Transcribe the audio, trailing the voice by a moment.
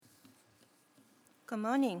Good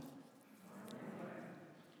morning.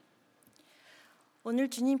 오늘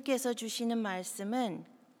주님께서 주시는 말씀은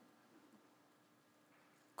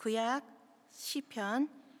구약 시편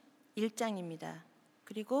 1장입니다.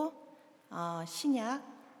 그리고 신약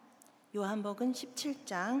요한복음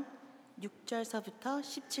 17장 6절서부터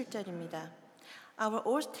 17절입니다. Our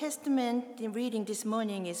Old Testament reading this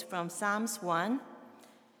morning is from Psalms 1.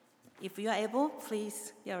 If you are able,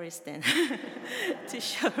 please stand to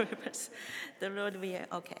show us. The Lord will.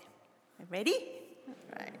 Okay. Ready?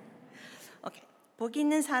 Right. Okay. 복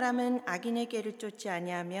있는 사람은 악인의 꾀를 쫓지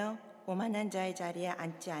아니하며 오만한 자의 자리에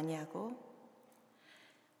앉지 아니하고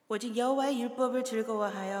오직 여호와의 율법을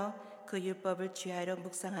즐거워하여 그 율법을 주야로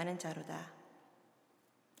묵상하는 자로다.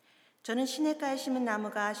 저는 시냇가에 심은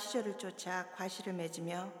나무가 시절을 쫓아 과실을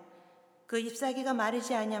맺으며 그 잎사귀가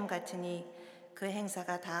마르지 아니함 같으니 그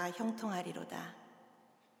행사가 다 형통하리로다.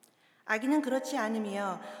 악인은 그렇지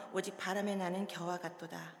않으며 오직 바람에 나는 겨와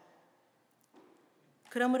같도다.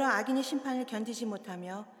 그러므로 악인의 심판을 견디지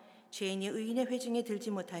못하며 죄인이 의인의 회중에 들지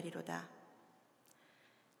못하리로다.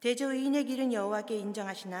 대저 의인의 길은 여호와께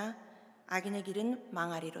인정하시나 악인의 길은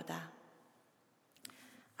망하리로다.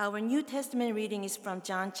 Our New Testament reading is from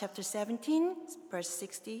John chapter 17, verse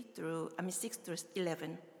 6 through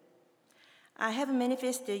 11. I have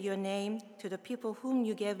manifested your name to the people whom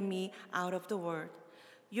you gave me out of the world.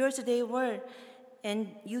 Yours they were, and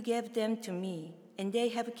you gave them to me, and they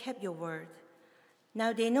have kept your word.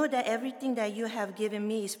 Now they know that everything that you have given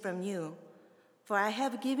me is from you. For I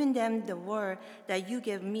have given them the word that you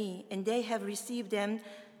gave me, and they have received them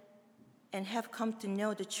and have come to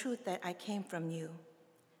know the truth that I came from you.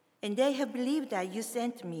 And they have believed that you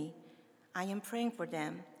sent me. I am praying for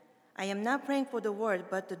them. I am not praying for the world,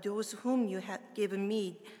 but to those whom you have given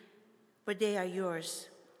me, for they are yours.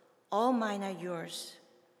 All mine are yours,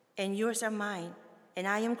 and yours are mine, and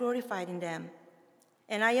I am glorified in them.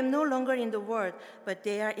 And I am no longer in the world, but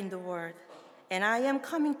they are in the world. And I am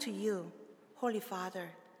coming to you, Holy Father.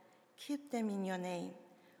 Keep them in your name,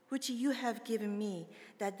 which you have given me,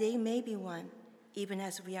 that they may be one, even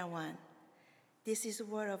as we are one. This is the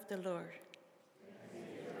word of the Lord.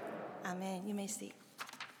 Amen. You may sit.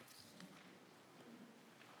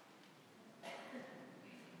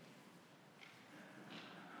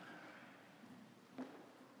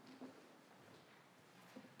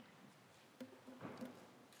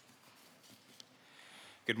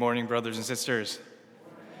 Good morning, brothers and sisters.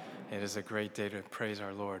 It is a great day to praise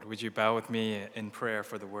our Lord. Would you bow with me in prayer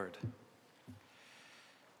for the word?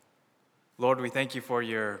 Lord, we thank you for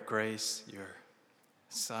your grace, your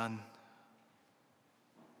Son.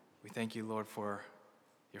 We thank you, Lord, for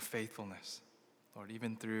your faithfulness. Lord,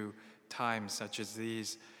 even through times such as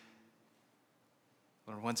these,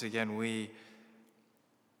 Lord, once again we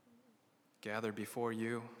gather before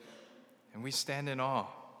you and we stand in awe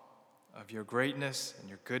of your greatness and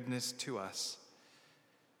your goodness to us.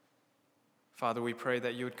 Father, we pray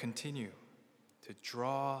that you would continue to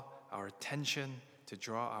draw our attention, to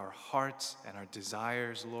draw our hearts and our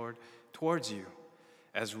desires, Lord, towards you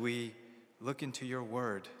as we look into your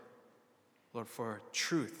word, Lord, for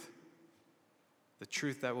truth, the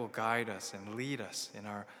truth that will guide us and lead us in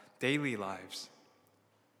our daily lives.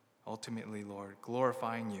 Ultimately, Lord,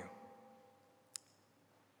 glorifying you.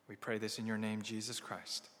 We pray this in your name, Jesus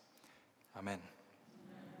Christ. Amen.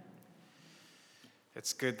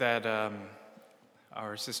 It's good that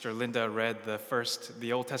our sister Linda read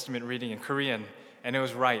the Old Testament reading in Korean, and it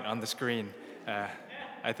was right on the screen.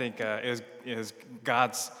 I think it was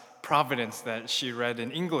God's providence that she read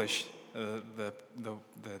in English the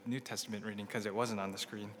New Testament reading, because it wasn't on the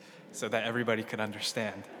screen, so that everybody could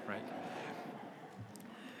understand, right?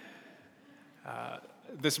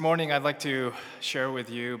 This morning I'd like to share with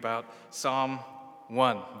you about Psalm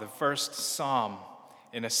 1, the first psalm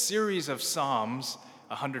in a series of psalms,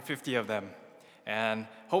 150 of them. And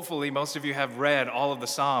hopefully most of you have read all of the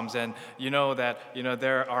psalms, and you know that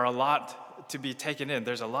there are a lot to be taken in.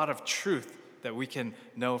 There's a lot of truth that we can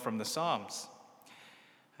know from the psalms.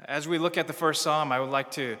 As we look at the first psalm, I would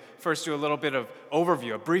like to first do a little bit of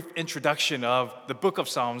overview, a brief introduction of the book of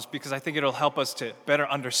Psalms, because I think it'll help us to better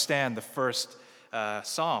understand the first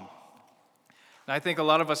psalm. And I think a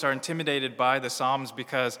lot of us are intimidated by the Psalms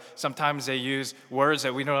because sometimes they use words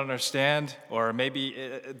that we don't understand, or maybe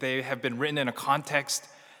they have been written in a context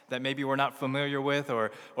that maybe we're not familiar with,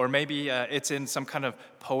 or maybe it's in some kind of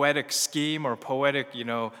poetic scheme or poetic,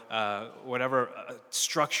 whatever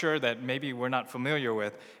structure that maybe we're not familiar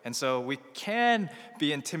with. And so we can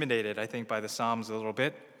be intimidated, I think, by the Psalms a little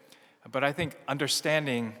bit. But I think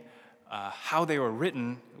understanding how they were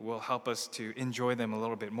written will help us to enjoy them a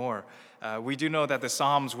little bit more. We do know that the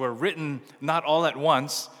Psalms were written not all at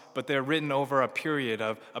once, but they're written over a period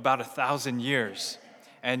of about 1,000 years.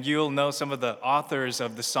 And you'll know some of the authors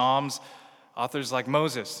of the Psalms, authors like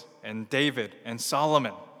Moses and David and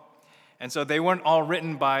Solomon. And so they weren't all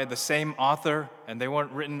written by the same author, and they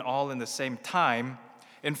weren't written all in the same time.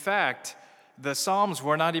 In fact, the Psalms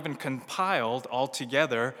were not even compiled all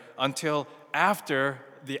together until after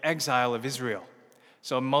the exile of Israel.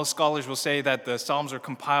 So most scholars will say that the Psalms are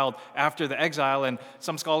compiled after the exile, and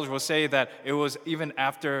some scholars will say that it was even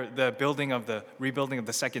after the rebuilding of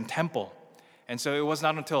the Second Temple. And so it was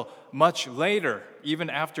not until much later, even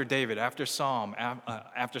after David, after Solomon,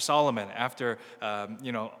 after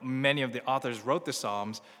many of the authors wrote the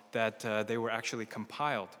Psalms, that they were actually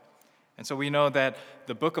compiled. And so we know that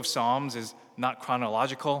the book of Psalms is not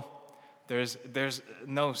chronological. There's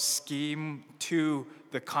no scheme to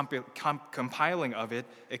the compiling of it,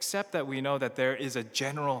 except that we know that there is a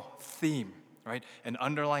general theme, right? An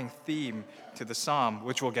underlying theme to the psalm,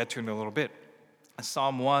 which we'll get to in a little bit.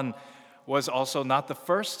 Psalm 1 was also not the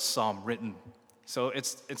first psalm written. So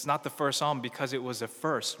it's not the first psalm because it was the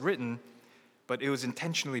first written, but it was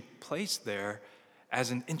intentionally placed there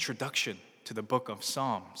as an introduction to the book of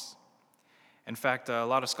Psalms. In fact, a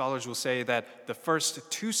lot of scholars will say that the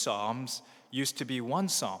first two psalms used to be one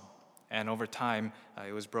psalm, and over time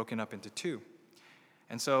it was broken up into two.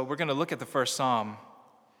 And so we're going to look at the first psalm,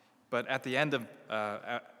 but at the end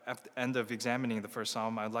of examining the first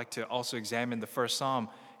psalm, I'd like to also examine the first psalm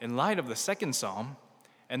in light of the second psalm,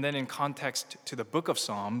 and then in context to the book of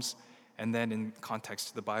Psalms, and then in context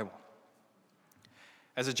to the Bible.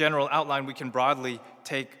 As a general outline, we can broadly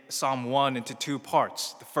take Psalm 1 into two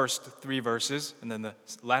parts, the first 3 verses and then the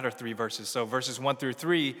latter 3 verses. So verses 1 through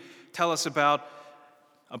 3 tell us about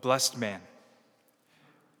a blessed man,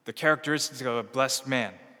 the characteristics of a blessed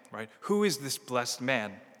man, right? Who is this blessed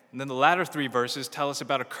man? And then the latter 3 verses tell us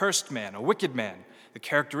about a cursed man, a wicked man, the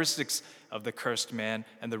characteristics of the cursed man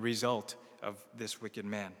and the result of this wicked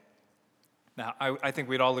man. Now, I think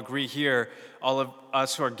we'd all agree here, all of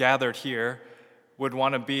us who are gathered here would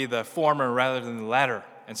want to be the former rather than the latter.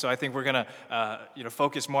 And so I think we're going to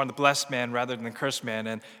focus more on the blessed man rather than the cursed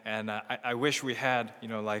man. And I wish we had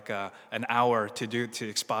an hour to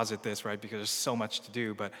exposit this, right? Because there's so much to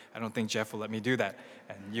do, but I don't think Jeff will let me do that.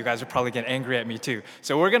 And you guys will probably get angry at me too.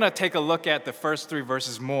 So we're going to take a look at the first 3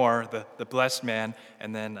 verses more, the blessed man,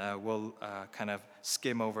 and then we'll kind of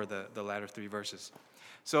skim over the latter 3 verses.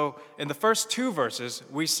 So in the first 2 verses,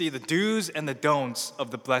 we see the do's and the don'ts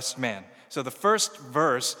of the blessed man. So the first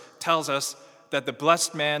verse tells us that the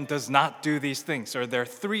blessed man does not do these things, or there are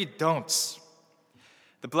 3 don'ts.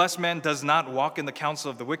 The blessed man does not walk in the counsel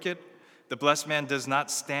of the wicked. The blessed man does not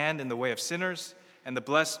stand in the way of sinners. And the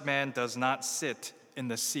blessed man does not sit in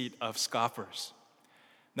the seat of scoffers.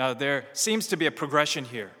 Now, there seems to be a progression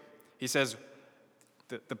here. He says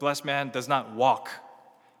the blessed man does not walk.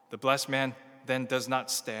 The blessed man then does not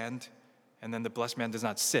stand. And then the blessed man does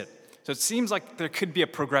not sit. So it seems like there could be a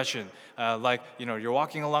progression, you're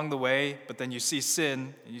walking along the way, but then you see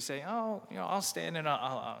sin, and you say, I'll stand and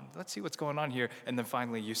let's see what's going on here. And then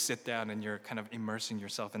finally you sit down and you're kind of immersing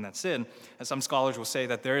yourself in that sin. And some scholars will say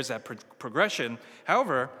that there is that progression.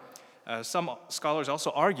 However, some scholars also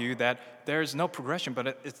argue that there is no progression,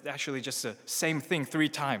 but it's actually just the same thing 3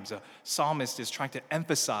 times. A psalmist is trying to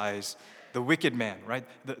emphasize the wicked man, right?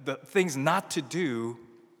 The things not to do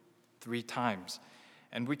 3 times.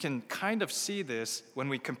 And we can kind of see this when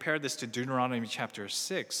we compare this to Deuteronomy chapter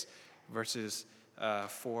 6, verses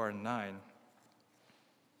 4 and 9.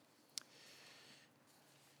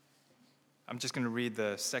 I'm just going to read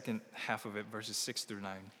the second half of it, verses 6 through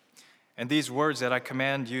 9. And these words that I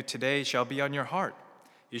command you today shall be on your heart.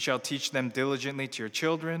 You shall teach them diligently to your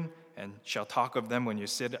children, and shall talk of them when you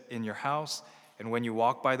sit in your house, and when you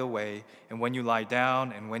walk by the way, and when you lie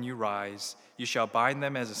down, and when you rise. You shall bind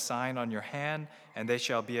them as a sign on your hand, and they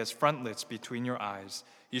shall be as frontlets between your eyes.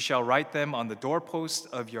 You shall write them on the doorposts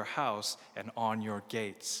of your house and on your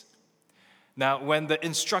gates. Now, when the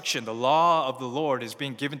instruction, the law of the Lord is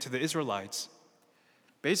being given to the Israelites,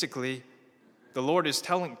 basically, the Lord is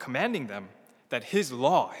commanding them that His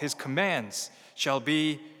law, His commands, shall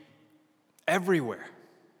be everywhere.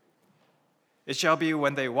 It shall be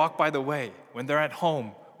when they walk by the way, when they're at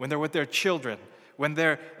home, when they're with their children, when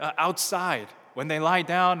they're outside, when they lie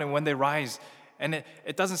down and when they rise. And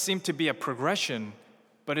it doesn't seem to be a progression,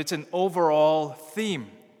 but it's an overall theme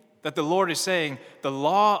that the Lord is saying, the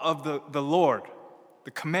law of the Lord,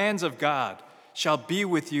 the commands of God, shall be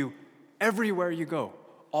with you everywhere you go,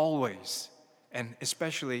 always. And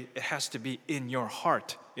especially, it has to be in your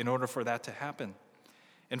heart in order for that to happen.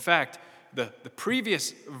 In fact, the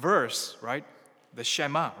previous verse, right? The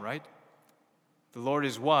Shema, right? The Lord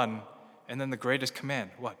is one, and then the greatest command,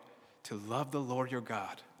 what? To love the Lord your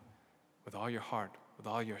God with all your heart, with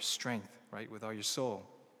all your strength, right? With all your soul.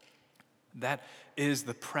 That is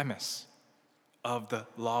the premise of the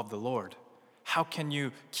law of the Lord. How can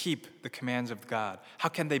you keep the commands of God? How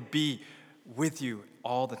can they be with you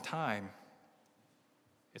all the time?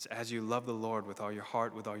 It's as you love the Lord with all your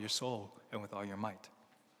heart, with all your soul, and with all your might.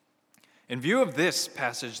 In view of this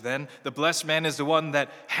passage, then, the blessed man is the one that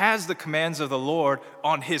has the commands of the Lord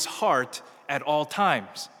on his heart at all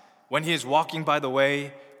times. When he is walking by the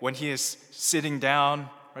way, when he is sitting down,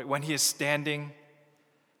 right, when he is standing,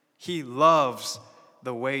 he loves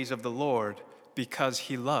the ways of the Lord because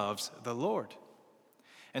he loves the Lord.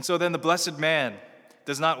 And so then the blessed man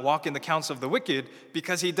does not walk in the counsel of the wicked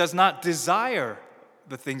because he does not desire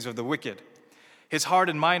the things of the wicked. His heart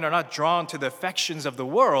and mind are not drawn to the affections of the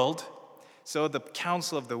world, so the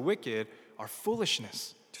counsel of the wicked are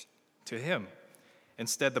foolishness to him.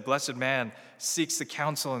 Instead, the blessed man seeks the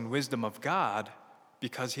counsel and wisdom of God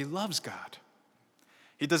because he loves God.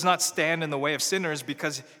 He does not stand in the way of sinners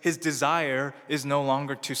because his desire is no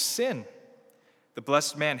longer to sin. The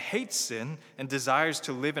blessed man hates sin and desires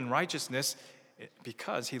to live in righteousness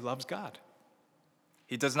because he loves God.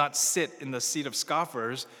 He does not sit in the seat of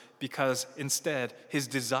scoffers because instead his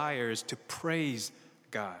desire is to praise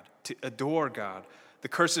God, to adore God. The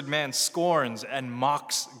cursed man scorns and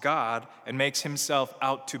mocks God and makes himself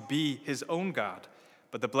out to be his own God.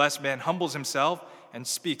 But the blessed man humbles himself and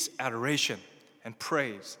speaks adoration and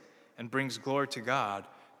praise and brings glory to God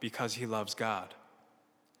because he loves God.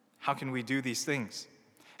 How can we do these things?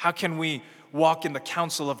 How can we walk in the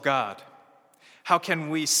counsel of God? How can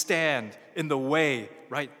we stand in the way,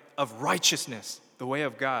 right, of righteousness, the way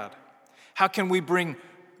of God? How can we bring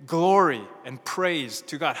glory and praise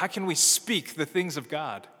to God? How can we speak the things of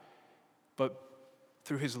God? But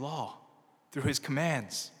through his law, through his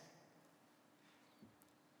commands.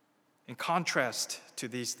 In contrast to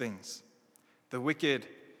these things, the wicked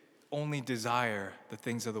only desire the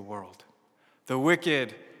things of the world. The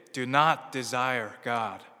wicked do not desire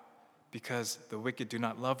God because the wicked do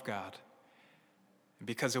not love God. And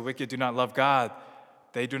because the wicked do not love God,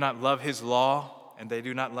 they do not love his law and they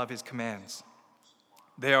do not love his commands.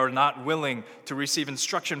 They are not willing to receive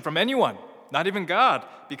instruction from anyone, not even God,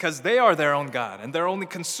 because they are their own God and they're only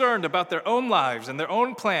concerned about their own lives and their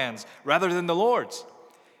own plans rather than the Lord's.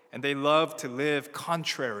 And they love to live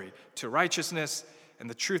contrary to righteousness, and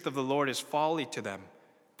the truth of the Lord is folly to them.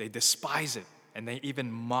 They despise it and they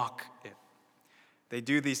even mock it. They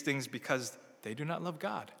do these things because they do not love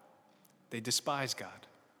God. They despise God.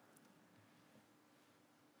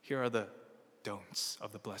 Here are the don'ts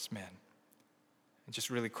of the blessed man. And just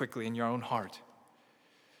really quickly, in your own heart,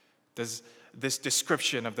 does this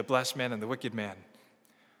description of the blessed man and the wicked man,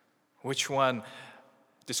 which one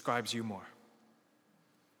describes you more?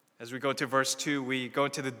 As we go to verse 2, we go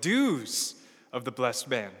into the do's of the blessed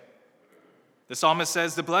man. The psalmist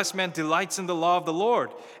says, the blessed man delights in the law of the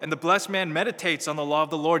Lord, and the blessed man meditates on the law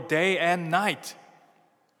of the Lord day and night.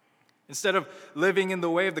 Instead of living in the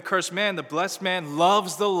way of the cursed man, the blessed man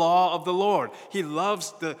loves the law of the Lord. He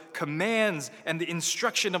loves the commands and the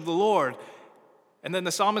instruction of the Lord. And then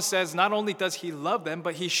the psalmist says, not only does he love them,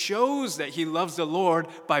 but he shows that he loves the Lord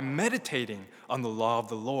by meditating on the law of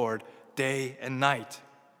the Lord day and night.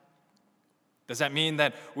 Does that mean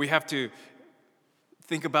that we have to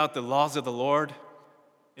think about the laws of the Lord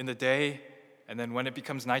in the day, and then when it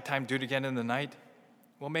becomes nighttime, do it again in the night?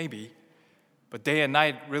 Well, maybe. But day and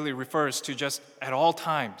night really refers to just at all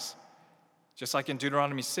times, just like in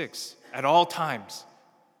Deuteronomy 6, at all times,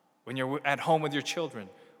 when you're at home with your children,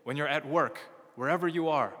 when you're at work, wherever you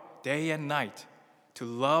are, day and night, to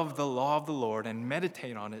love the law of the Lord and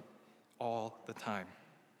meditate on it all the time.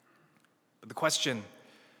 But the question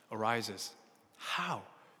arises, how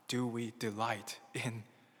do we delight in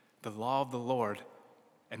the law of the Lord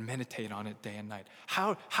and meditate on it day and night?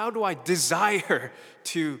 How do I desire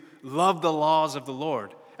to love the laws of the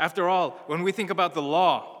Lord? After all, when we think about the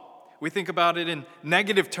law, we think about it in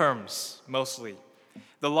negative terms mostly.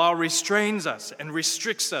 The law restrains us and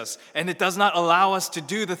restricts us, and it does not allow us to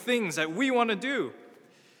do the things that we want to do.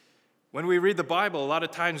 When we read the Bible, a lot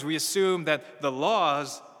of times we assume that the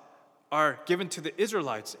laws are given to the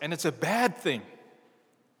Israelites, and it's a bad thing.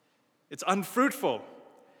 It's unfruitful.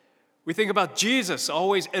 We think about Jesus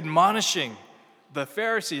always admonishing the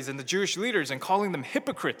Pharisees and the Jewish leaders and calling them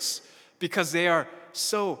hypocrites because they are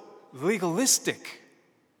so legalistic.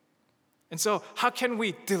 And so, how can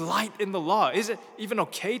we delight in the law? Is it even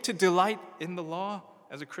okay to delight in the law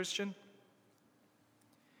as a Christian?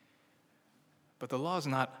 But the law is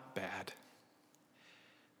not bad.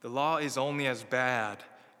 The law is only as bad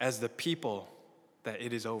as the people that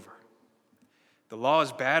it is over. The law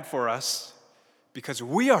is bad for us because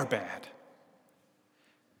we are bad.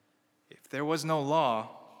 If there was no law,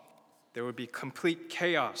 there would be complete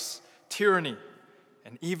chaos, tyranny,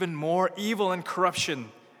 and even more evil and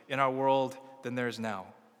corruption in our world than there is now.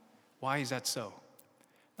 Why is that so?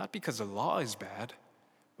 Not because the law is bad,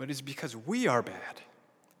 but it's because we are bad.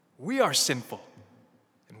 We are sinful,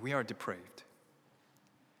 and we are depraved.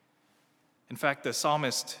 In fact, the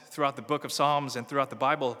psalmist throughout the book of Psalms and throughout the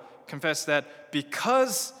Bible confess that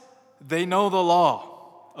because they know the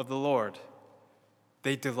law of the Lord,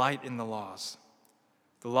 they delight in the laws.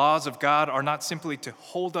 The laws of God are not simply to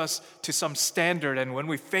hold us to some standard, and when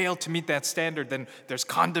we fail to meet that standard, then there's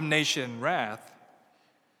condemnation and wrath.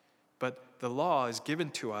 But the law is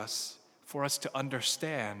given to us for us to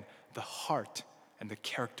understand the heart and the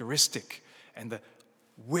characteristic and the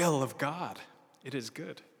will of God. It is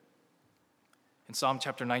good. In Psalm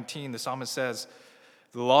chapter 19, the psalmist says,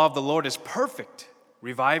 "The law of the Lord is perfect,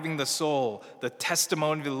 reviving the soul. The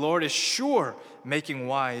testimony of the Lord is sure, making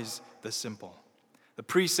wise the simple. The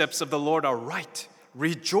precepts of the Lord are right,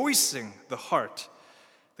 rejoicing the heart.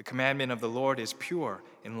 The commandment of the Lord is pure,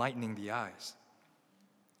 enlightening the eyes."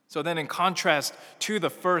 So then, in contrast to the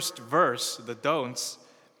first verse, the don'ts,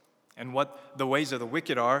 and what the ways of the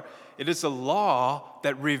wicked are, it is the law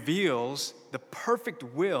that reveals the perfect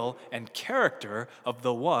will and character of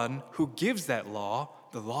the one who gives that law,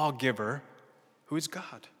 the lawgiver, who is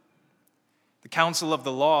God. The counsel of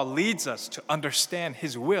the law leads us to understand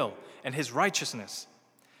His will and His righteousness.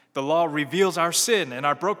 The law reveals our sin and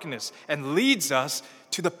our brokenness and leads us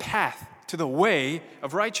to the path, to the way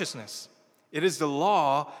of righteousness. It is the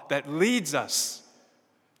law that leads us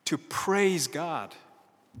to praise God.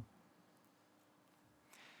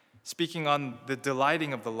 Speaking on the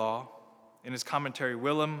delighting of the law, in his commentary,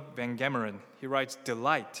 Willem van Gemeren, he writes,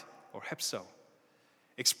 "Delight, or hepso,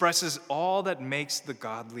 expresses all that makes the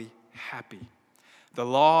godly happy. The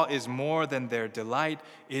law is more than their delight,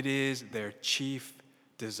 it is their chief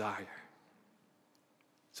desire."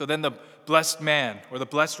 So then the blessed man or the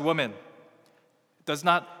blessed woman does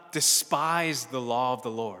not despise the law of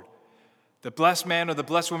the Lord. The blessed man or the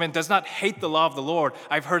blessed woman does not hate the law of the Lord.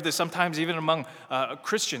 I've heard this sometimes even among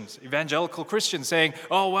Christians, evangelical Christians, saying,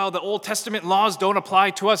 "Oh, well, the Old Testament laws don't apply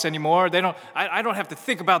to us anymore. I don't have to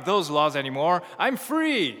think about those laws anymore. I'm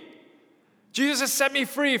free. Jesus set me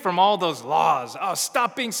free from all those laws. Oh,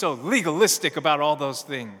 stop being so legalistic about all those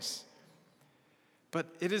things." But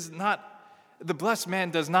it is not, the blessed man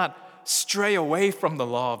does not stray away from the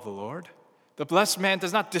law of the Lord. The blessed man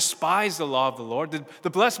does not despise the law of the Lord. The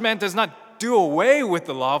blessed man does not do away with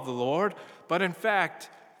the law of the Lord, but in fact,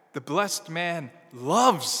 the blessed man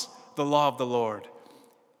loves the law of the Lord.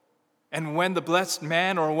 And when the blessed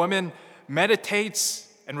man or woman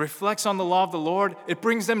meditates and reflects on the law of the Lord, it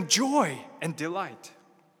brings them joy and delight.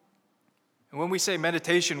 And when we say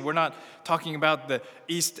meditation, we're not talking about the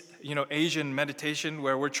East Asian meditation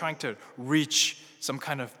where we're trying to reach some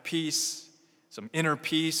kind of peace, some inner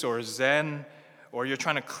peace or Zen, or you're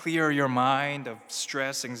trying to clear your mind of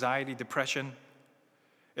stress, anxiety, depression.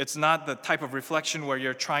 It's not the type of reflection where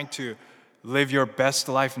you're trying to live your best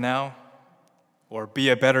life now or be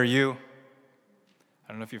a better you. I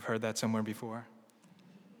don't know if you've heard that somewhere before.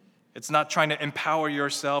 It's not trying to empower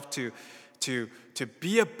yourself to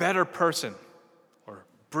be a better person or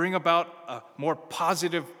bring about a more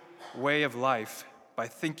positive way of life by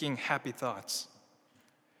thinking happy thoughts.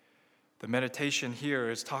 The meditation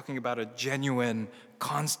here is talking about a genuine,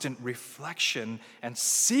 constant reflection and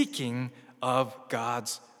seeking of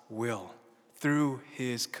God's will through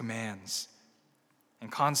His commands.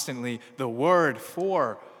 And constantly, the word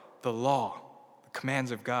for the law, the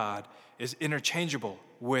commands of God, is interchangeable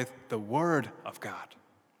with the Word of God.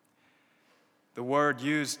 The word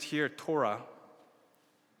used here, Torah,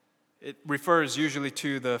 it refers usually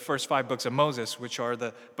to the first 5 books of Moses, which are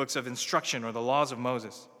the books of instruction or the laws of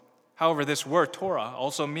Moses. However, this word, Torah,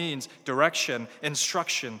 also means direction,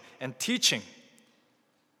 instruction, and teaching.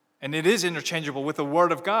 And it is interchangeable with the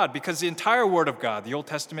Word of God because the entire Word of God, the Old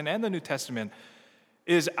Testament and the New Testament,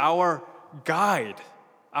 is our guide,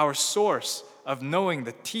 our source of knowing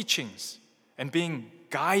the teachings and being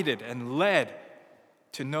guided and led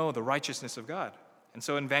to know the righteousness of God. And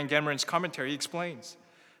so in Van Gemeren's commentary, he explains,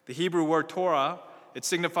 the Hebrew word Torah, it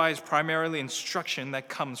signifies primarily instruction that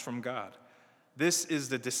comes from God. This is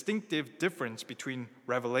the distinctive difference between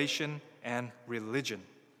revelation and religion.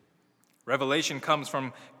 Revelation comes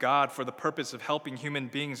from God for the purpose of helping human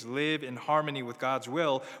beings live in harmony with God's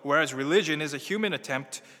will, whereas religion is a human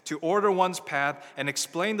attempt to order one's path and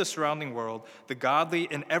explain the surrounding world. The godly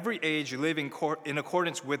in every age live in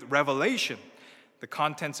accordance with revelation. The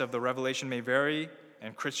contents of the revelation may vary,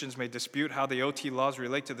 and Christians may dispute how the OT laws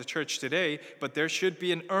relate to the church today, but there should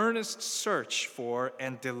be an earnest search for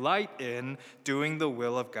and delight in doing the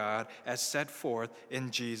will of God as set forth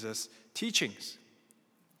in Jesus' teachings.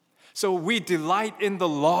 So we delight in the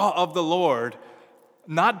law of the Lord,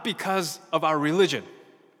 not because of our religion.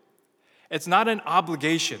 It's not an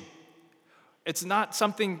obligation. It's not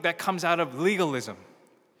something that comes out of legalism.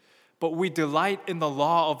 But we delight in the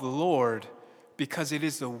law of the Lord because it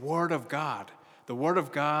is the Word of God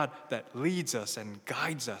that leads us and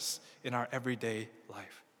guides us in our everyday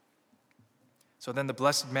life. So then the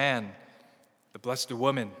blessed man, the blessed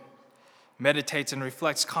woman, meditates and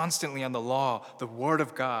reflects constantly on the law, the Word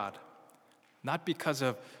of God, not because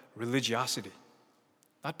of religiosity,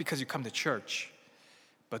 not because you come to church,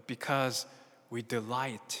 but because we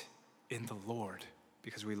delight in the Lord,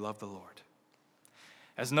 because we love the Lord.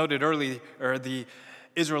 As noted earlier, the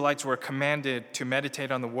Israelites were commanded to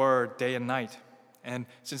meditate on the Word day and night. And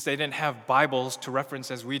since they didn't have Bibles to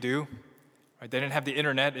reference as we do, right, they didn't have the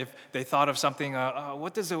internet. If they thought of something,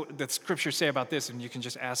 what does the scripture say about this? And you can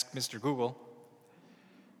just ask Mr. Google.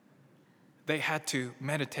 They had to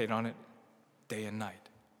meditate on it day and night.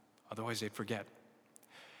 Otherwise, they'd forget.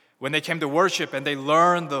 When they came to worship and they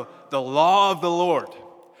learned the law of the Lord,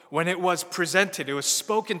 when it was presented, it was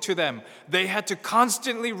spoken to them, they had to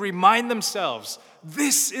constantly remind themselves,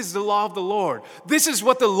 this is the law of the Lord. This is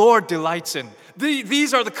what the Lord delights in.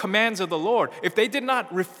 These are the commands of the Lord. If they did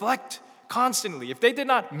not reflect constantly, if they did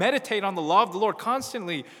not meditate on the law of the Lord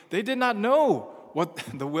constantly, they did not know what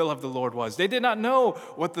the will of the Lord was. They did not know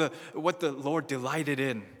what the Lord delighted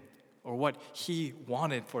in or what He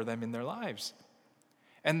wanted for them in their lives.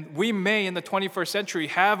 And we may, in the 21st century,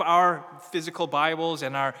 have our physical Bibles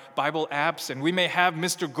and our Bible apps, and we may have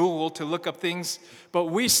Mr. Google to look up things, but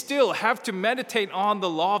we still have to meditate on the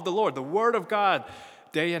law of the Lord, the Word of God,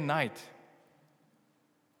 day and night.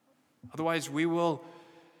 Otherwise, we will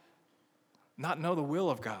not know the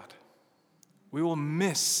will of God. We will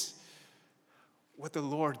miss what the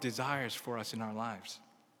Lord desires for us in our lives.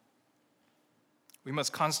 We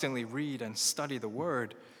must constantly read and study the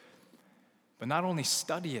Word, but not only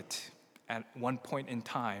study it at one point in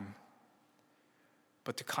time,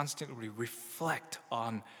 but to constantly reflect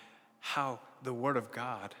on how the Word of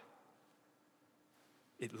God,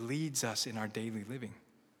 it leads us in our daily living.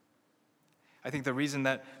 I think the reason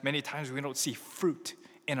that many times we don't see fruit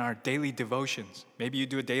in our daily devotions, maybe you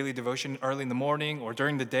do a daily devotion early in the morning or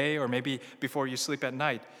during the day or maybe before you sleep at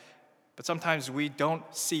night, but sometimes we don't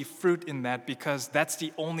see fruit in that because that's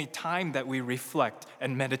the only time that we reflect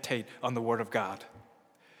and meditate on the Word of God.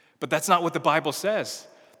 But that's not what the Bible says.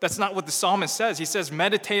 That's not what the psalmist says. He says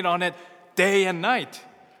meditate on it day and night.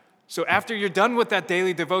 So after you're done with that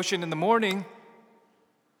daily devotion in the morning,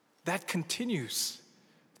 that continues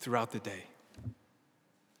throughout the day.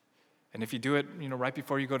 And if you do it, right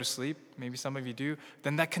before you go to sleep, maybe some of you do,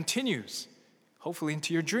 then that continues, hopefully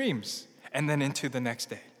into your dreams, and then into the next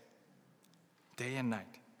day. Day and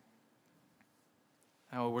night.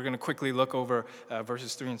 Now, we're going to quickly look over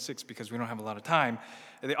verses 3 and 6 because we don't have a lot of time.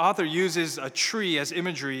 The author uses a tree as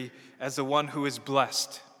imagery as the one who is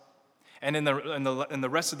blessed. And in the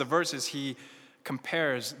rest of the verses, he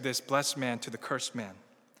compares this blessed man to the cursed man.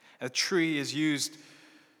 A tree is used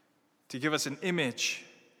to give us an image.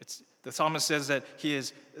 The psalmist says that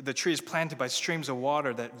the tree is planted by streams of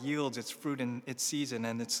water that yields its fruit in its season,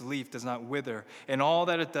 and its leaf does not wither. In all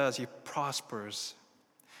that it does, he prospers.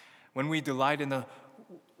 When we delight in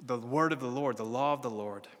the word of the Lord, the law of the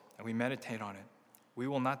Lord, and we meditate on it, we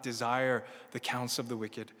will not desire the counsel of the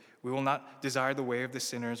wicked. We will not desire the way of the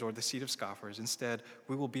sinners or the seat of scoffers. Instead,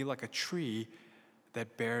 we will be like a tree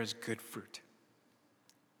that bears good fruit.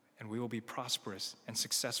 And we will be prosperous and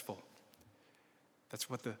successful. That's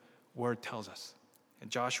what the Word tells us. In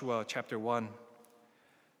Joshua chapter 1,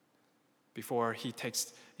 before he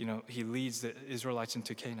leads the Israelites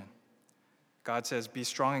into Canaan, God says, be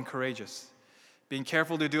strong and courageous, being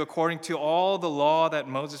careful to do according to all the law that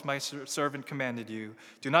Moses my servant commanded you.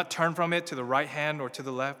 Do not turn from it to the right hand or to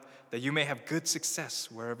the left, that you may have good success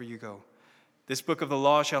wherever you go. This book of the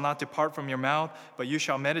law shall not depart from your mouth, but you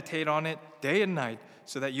shall meditate on it day and night,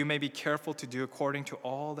 so that you may be careful to do according to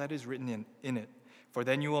all that is written in it. For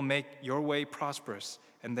then you will make your way prosperous,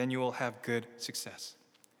 and then you will have good success.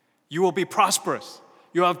 You will be prosperous.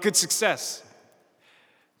 You'll have good success.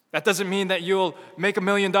 That doesn't mean that you'll make $1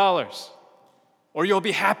 million. or you'll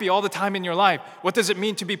be happy all the time in your life. What does it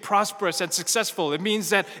mean to be prosperous and successful? It means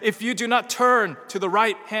that if you do not turn to the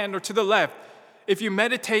right hand or to the left, if you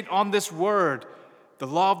meditate on this word, the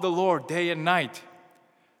law of the Lord, day and night,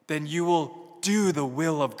 then you will do the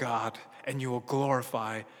will of God and you will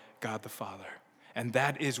glorify God the Father. And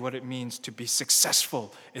that is what it means to be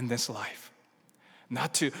successful in this life.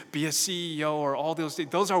 Not to be a CEO or all those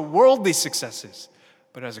things. Those are worldly successes.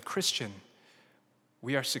 But as a Christian,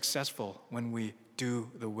 we are successful when we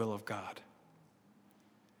do the will of God.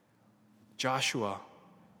 Joshua,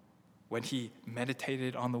 when he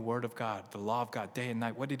meditated on the word of God, the law of God, day and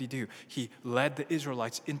night, what did he do? He led the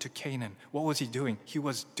Israelites into Canaan. What was he doing? He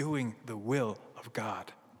was doing the will of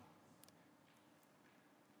God.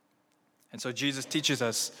 And so Jesus teaches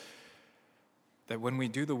us that when we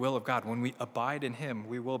do the will of God, when we abide in him,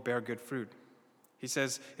 we will bear good fruit. He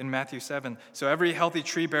says in Matthew 7, so every healthy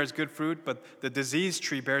tree bears good fruit, but the diseased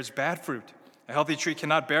tree bears bad fruit. A healthy tree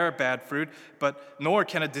cannot bear bad fruit, but nor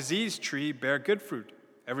can a diseased tree bear good fruit.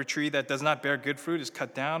 Every tree that does not bear good fruit is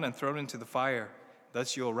cut down and thrown into the fire.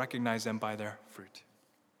 Thus you will recognize them by their fruit.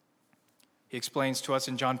 He explains to us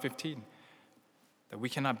in John 15 that we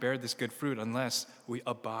cannot bear this good fruit unless we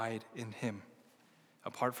abide in him.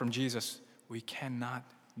 Apart from Jesus, we cannot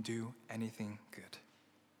do anything good.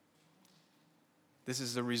 This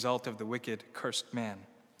is the result of the wicked, cursed man.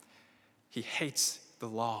 He hates the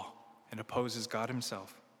law and opposes God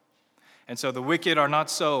himself. And so the wicked are not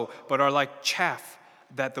so, but are like chaff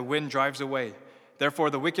that the wind drives away. Therefore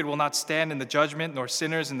the wicked will not stand in the judgment, nor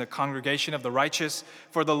sinners in the congregation of the righteous.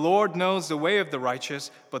 For the Lord knows the way of the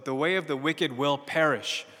righteous, but the way of the wicked will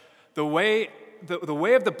perish. The way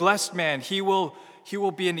of the blessed man, he will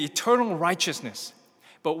be in eternal righteousness.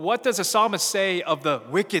 But what does the psalmist say of the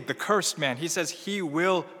wicked, the cursed man? He says he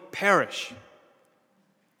will perish.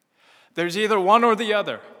 There's either one or the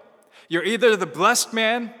other. You're either the blessed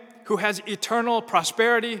man who has eternal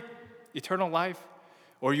prosperity, eternal life,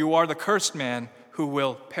 or you are the cursed man who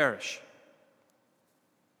will perish.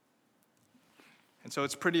 And so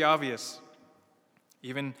it's pretty obvious,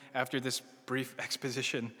 even after this brief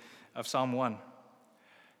exposition of Psalm 1,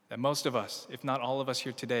 that most of us, if not all of us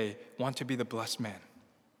here today, want to be the blessed man.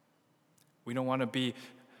 We don't want to be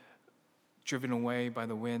driven away by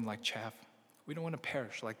the wind like chaff. We don't want to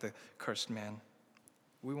perish like the cursed man.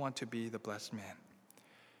 We want to be the blessed man.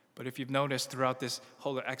 But if you've noticed throughout this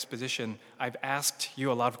whole exposition, I've asked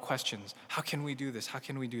you a lot of questions. How can we do this? How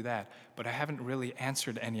can we do that? But I haven't really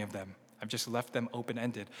answered any of them. I've just left them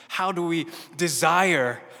open-ended. How do we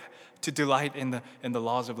desire to delight in the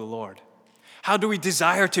laws of the Lord? How do we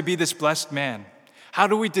desire to be this blessed man? How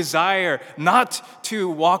do we desire not to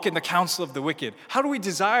walk in the counsel of the wicked? How do we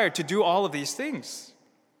desire to do all of these things?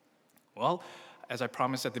 Well, as I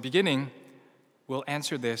promised at the beginning, we'll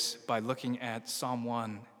answer this by looking at Psalm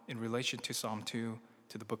 1 in relation to Psalm 2,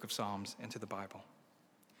 to the book of Psalms, and to the Bible.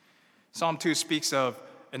 Psalm 2 speaks of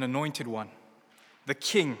an anointed one, the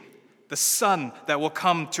king, the son that will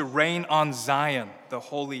come to reign on Zion, the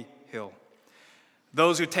holy hill.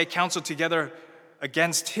 Those who take counsel together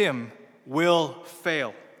against him will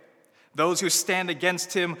fail. Those who stand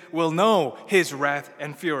against him will know his wrath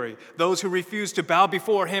and fury. Those who refuse to bow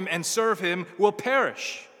before him and serve him will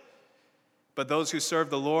perish. But those who serve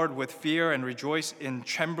the Lord with fear and rejoice in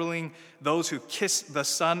trembling, those who kiss the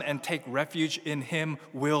Son and take refuge in him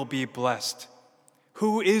will be blessed.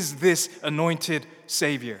 Who is this anointed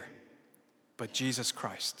Savior but Jesus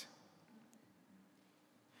Christ?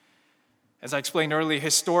 As I explained earlier,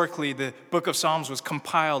 historically, the book of Psalms was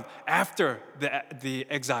compiled after the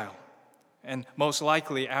exile, and most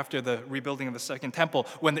likely after the rebuilding of the Second Temple,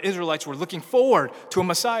 when the Israelites were looking forward to a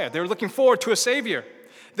Messiah. They were looking forward to a Savior.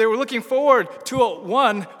 They were looking forward to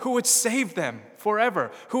one who would save them forever,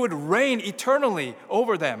 who would reign eternally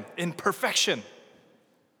over them in perfection.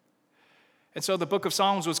 And so the book of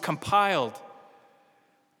Psalms was compiled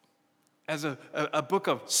as a book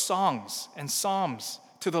of songs and psalms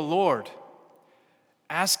to the Lord,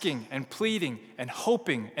 asking and pleading and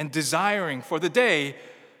hoping and desiring for the day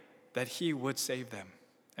that he would save them,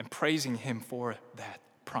 and praising him for that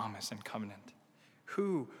promise and covenant.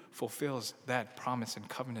 Who fulfills that promise and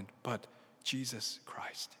covenant but Jesus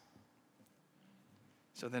Christ?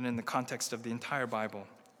 So then, in the context of the entire Bible,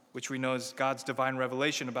 which we know is God's divine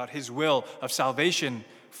revelation about his will of salvation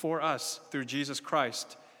for us through Jesus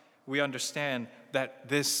Christ, we understand that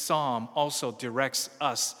this psalm also directs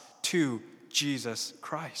us to Jesus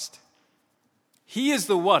Christ. He is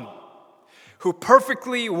the one who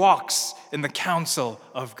perfectly walks in the counsel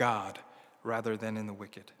of God rather than in the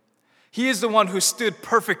wicked. He is the one who stood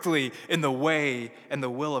perfectly in the way and the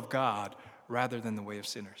will of God rather than the way of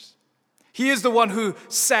sinners. He is the one who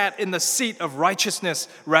sat in the seat of righteousness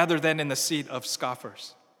rather than in the seat of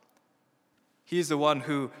scoffers. He is the one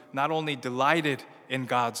who not only delighted in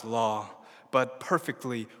God's law, but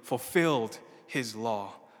perfectly fulfilled his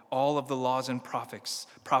law, all of the laws and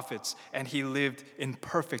prophets, and he lived in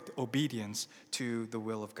perfect obedience to the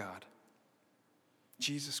will of God.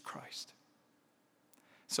 Jesus Christ.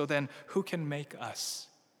 So then, who can make us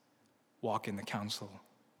walk in the counsel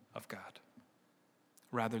of God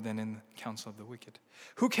rather than in the counsel of the wicked?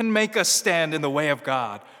 Who can make us stand in the way of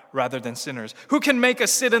God rather than sinners? Who can make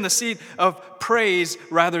us sit in the seat of praise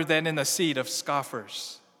rather than in the seat of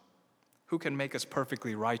scoffers? Who can make us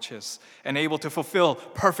perfectly righteous and able to fulfill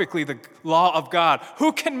perfectly the law of God?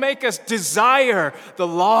 Who can make us desire the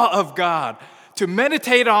law of God, to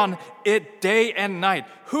meditate on it day and night?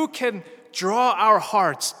 Who can draw our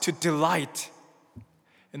hearts to delight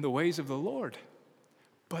in the ways of the Lord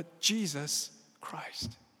but Jesus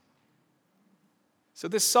Christ? So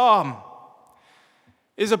this psalm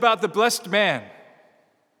is about the blessed man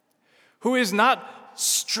who is not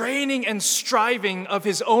straining and striving of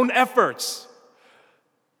his own efforts,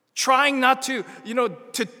 trying not to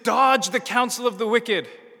dodge the counsel of the wicked,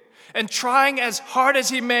 and trying as hard as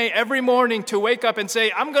he may every morning to wake up and say,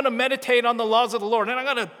 I'm going to meditate on the laws of the Lord, and I'm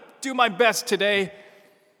going to do my best today.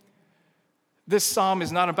 This psalm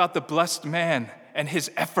is not about the blessed man and his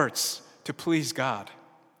efforts to please God.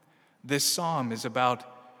 This psalm is about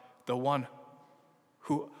the one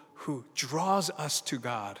who draws us to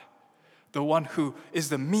God, the one who is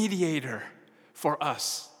the mediator for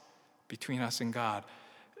us, between us and God.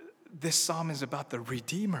 This psalm is about the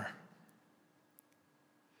Redeemer.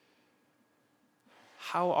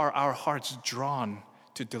 How are our hearts drawn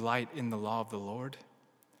to delight in the law of the Lord?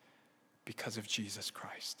 Because of Jesus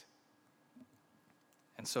Christ.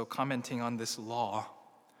 And so, commenting on this law,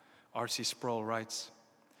 R.C. Sproul writes,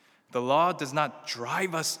 the law does not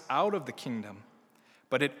drive us out of the kingdom,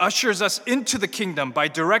 but it ushers us into the kingdom by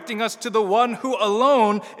directing us to the one who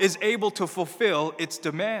alone is able to fulfill its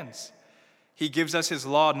demands. He gives us his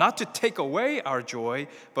law not to take away our joy,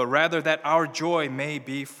 but rather that our joy may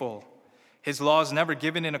be full. His law is never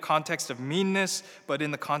given in a context of meanness, but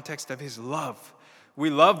in the context of his love. We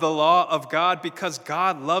love the law of God because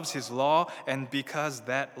God loves his law and because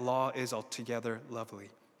that law is altogether lovely.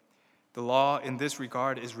 The law in this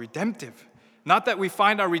regard is redemptive. Not that we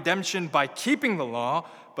find our redemption by keeping the law,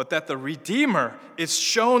 but that the Redeemer is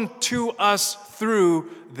shown to us through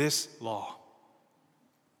this law.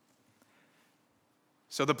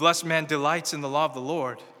 So the blessed man delights in the law of the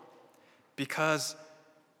Lord because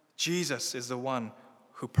Jesus is the one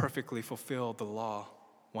who perfectly fulfilled the law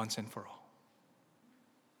once and for all.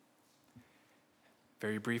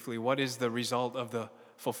 Very briefly, what is the result of the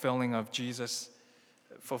fulfilling of Jesus,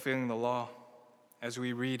 fulfilling the law? As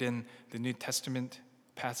we read in the New Testament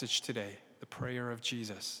passage today, the prayer of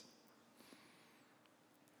Jesus.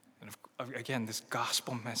 And again, this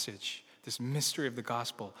gospel message, this mystery of the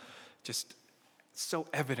gospel, just so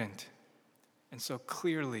evident and so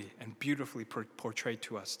clearly and beautifully portrayed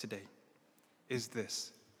to us today, is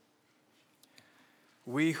this.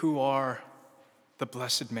 We who are the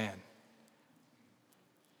blessed man.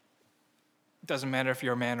 It doesn't matter if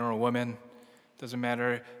you're a man or a woman. Doesn't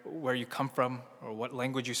matter where you come from or what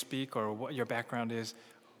language you speak or what your background is.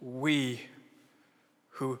 We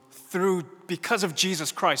who because of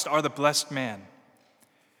Jesus Christ are the blessed man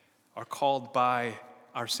are called by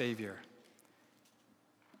our Savior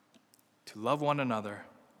to love one another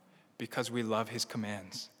because we love his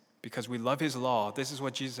commands, because we love his law. This is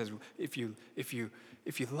what Jesus says, if you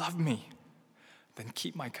love me, then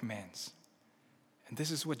keep my commands. And this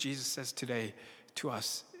is what Jesus says today to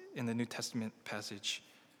us in the New Testament passage,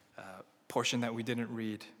 portion that we didn't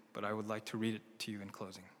read, but I would like to read it to you in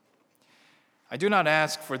closing. I do not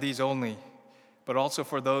ask for these only, but also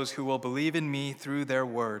for those who will believe in me through their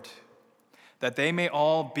word, that they may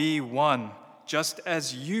all be one, just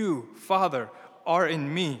as you, Father, are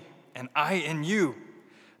in me, and I in you,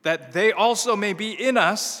 that they also may be in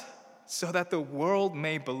us, so that the world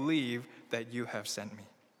may believe that you have sent me.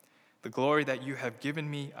 The glory that you have given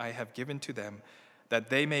me, I have given to them, that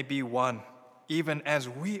they may be one, even as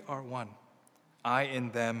we are one, I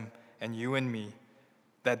in them and you in me,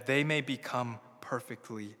 that they may become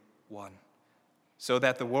perfectly one, so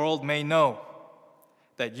that the world may know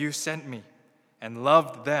that you sent me and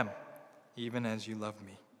loved them, even as you loved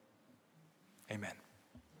me. Amen.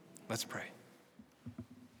 Let's pray.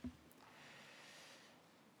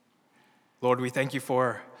 Lord, we thank you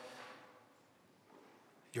for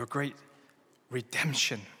your great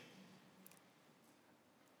redemption.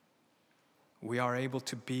 We are able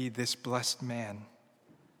to be this blessed man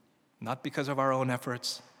not because of our own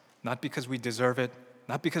efforts, not because we deserve it,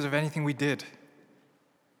 not because of anything we did,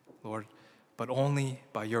 Lord, but only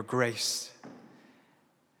by your grace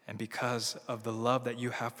and because of the love that you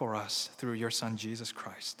have for us through your Son, Jesus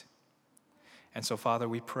Christ. And so, Father,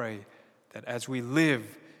 we pray that as we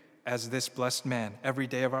live as this blessed man every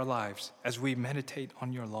day of our lives, as we meditate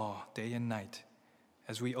on your law day and night,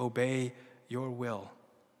 as we obey your will,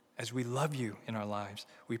 as we love you in our lives,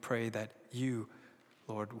 we pray that you,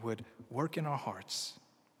 Lord, would work in our hearts,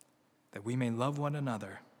 that we may love one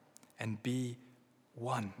another and be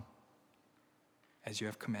one as you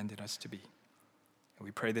have commanded us to be. And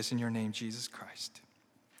we pray this in your name, Jesus Christ.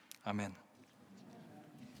 Amen.